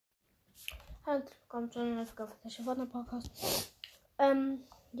Kommt schon ein Podcast.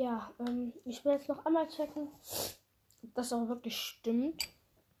 Ich will jetzt noch einmal checken, ob das auch wirklich stimmt,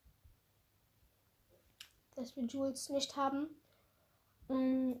 dass wir Jules nicht haben.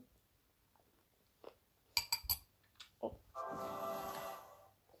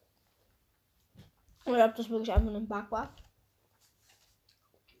 Oder ob das wirklich einfach ein Bug war.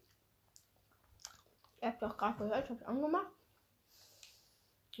 Ihr habt doch gerade gehört, ich habe es angemacht.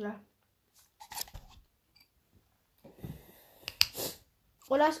 Ja.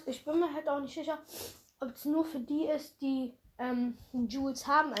 Oder ich bin mir halt auch nicht sicher, ob es nur für die ist, die Jules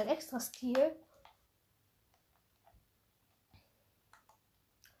haben, ein extra Stil.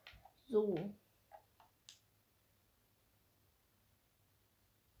 So.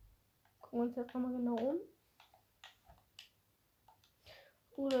 Gucken wir uns jetzt nochmal genau um.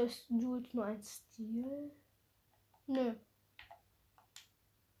 Oder ist Jules nur ein Stil? Nö.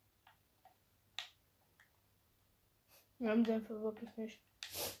 Wir haben sie einfach wirklich nicht.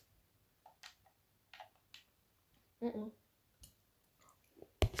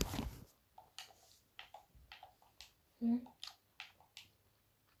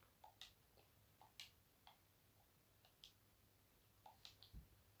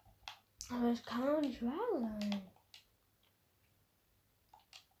 Aber es kann doch nicht wahr sein.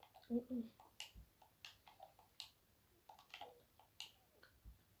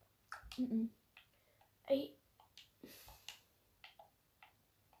 Ey.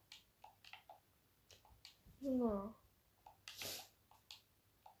 Ja.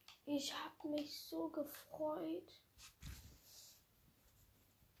 Ich habe mich so gefreut.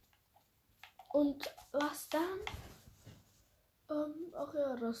 Und was dann? Ach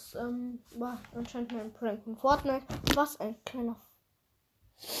ja, das war anscheinend mein Prank von Fortnite. Was ein kleiner...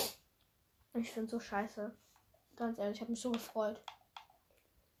 Ich finde so scheiße. Ganz ehrlich, ich habe mich so gefreut.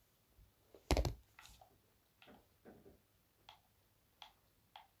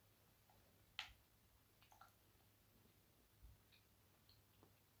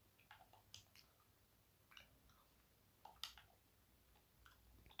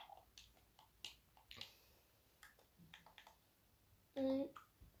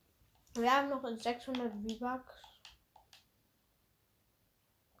 Wir haben noch 600 V-Bucks.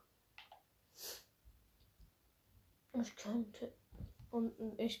 Ich könnte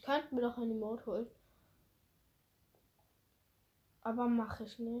mir doch ein Emote holen. Aber mache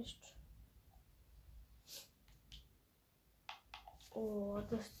ich nicht. Oh,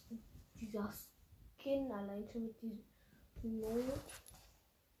 dieser Skin allein schon mit diesem Emote.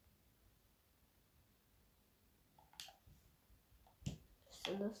 Was ist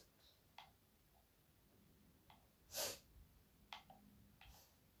denn das?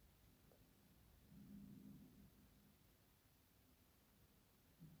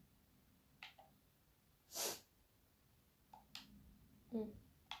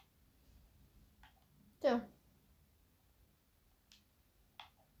 Ja.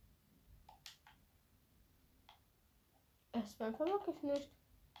 Es war einfach wirklich nicht.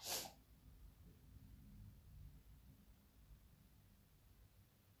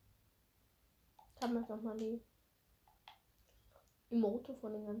 Ich habe jetzt nochmal die Emote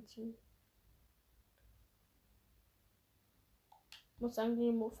von den ganzen. Ich muss sagen, die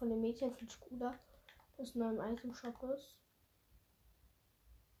Emote von den Mädchen finde ich cooler, das nur im Item Shop ist.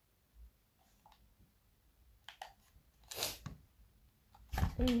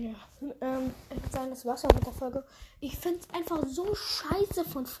 Ja, ich würde sagen, das war's auch mit der Folge. Ich finde es einfach so scheiße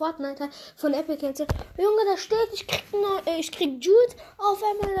von Fortnite, von Epic. Junge, da steht, ich krieg Jules, auf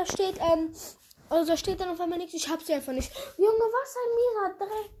einmal da steht, da steht dann auf einmal nichts, ich hab sie einfach nicht. Junge, was ein mieser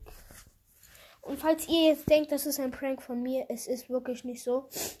Dreck. Und falls ihr jetzt denkt, das ist ein Prank von mir, es ist wirklich nicht so.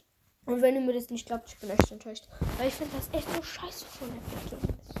 Und wenn ihr mir das nicht glaubt, ich bin echt enttäuscht. Weil ich finde das echt so scheiße von Epic.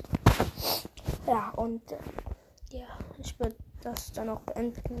 Ja, und ja, ich würde das dann auch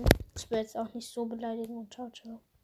beenden. Ich will jetzt auch nicht so beleidigen und ciao, ciao.